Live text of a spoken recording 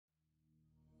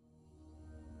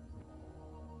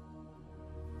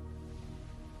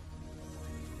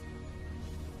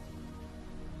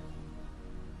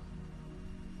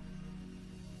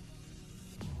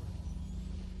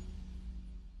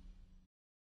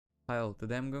Hi all,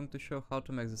 today I'm going to show how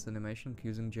to make this animation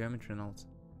using geometry nodes.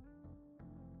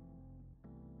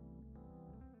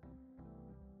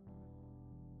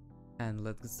 And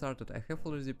let's get started. I have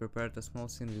already prepared a small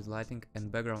scene with lighting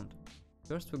and background.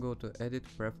 First we go to Edit,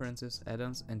 Preferences,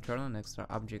 Add-ons and turn on extra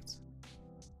objects.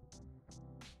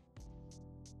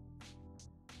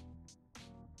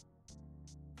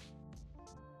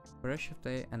 Press Shift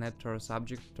A and add Torus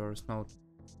object, Torus node.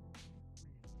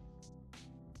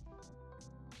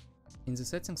 In the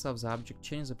settings of the object,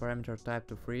 change the parameter type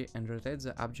to free and rotate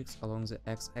the objects along the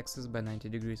x-axis by 90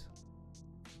 degrees.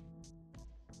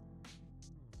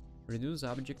 Reduce the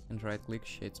object and right-click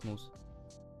Shade Smooth.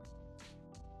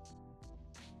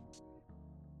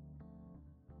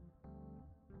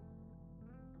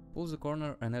 Pull the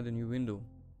corner and add a new window.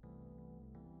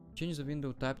 Change the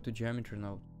window type to Geometry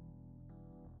node.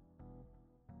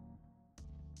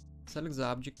 Select the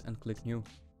object and click New.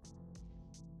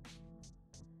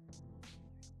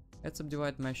 Add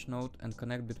Subdivide Mesh node and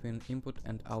connect between input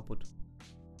and output.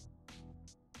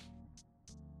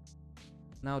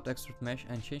 Now to Extrude Mesh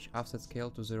and change offset scale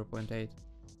to 0.8.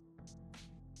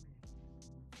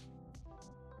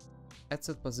 Add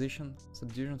Set Position,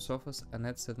 Subdivision Surface and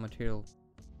add Set Material.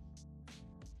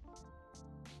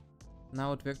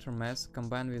 Now at Vector Mass,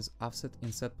 combine with Offset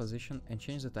in Set Position and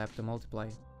change the type to Multiply.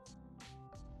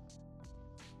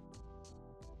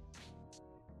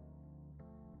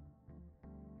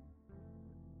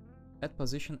 Add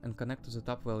Position and connect to the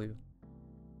top value.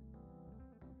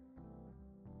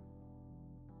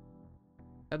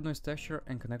 Add Noise Texture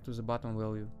and connect to the bottom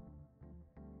value.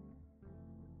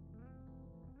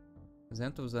 The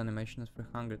end of the animation is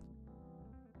 300.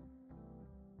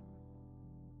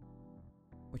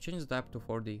 We change the type to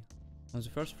 4D. On the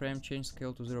first frame, change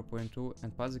scale to 0.2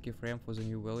 and pass the keyframe for the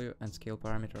new value and scale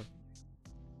parameter.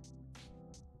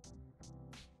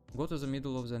 Go to the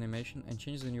middle of the animation and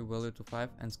change the new value to 5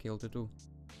 and scale to 2.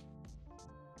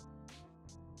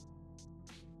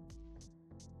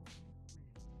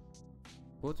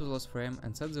 Go to the last frame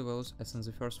and set the values as in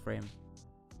the first frame.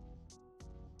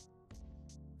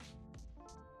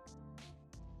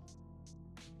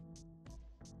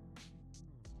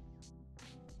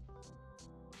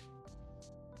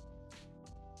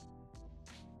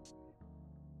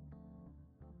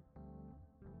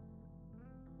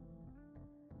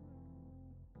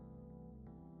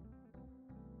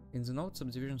 In the node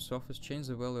subdivision surface, change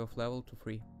the value of level to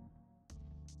 3.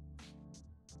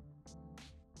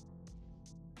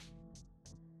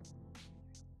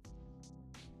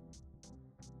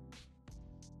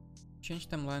 Change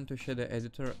timeline to shader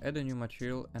editor, add a new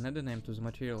material and add a name to the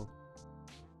material.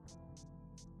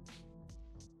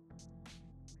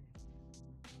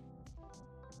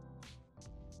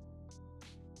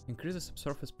 Increase the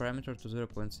subsurface parameter to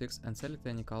 0.6 and select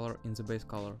any color in the base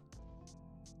color.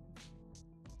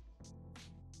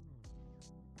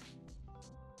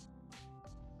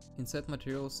 In Set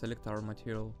Material, select our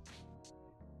material.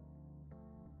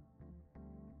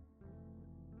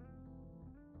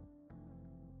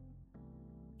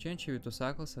 Change UV to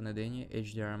cycles and add any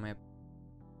HDR map.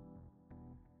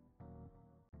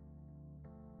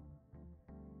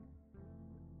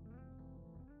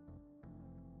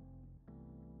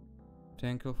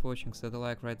 Thank you for watching, set a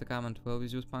like, write a comment, well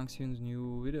with you, Punks in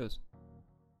new videos.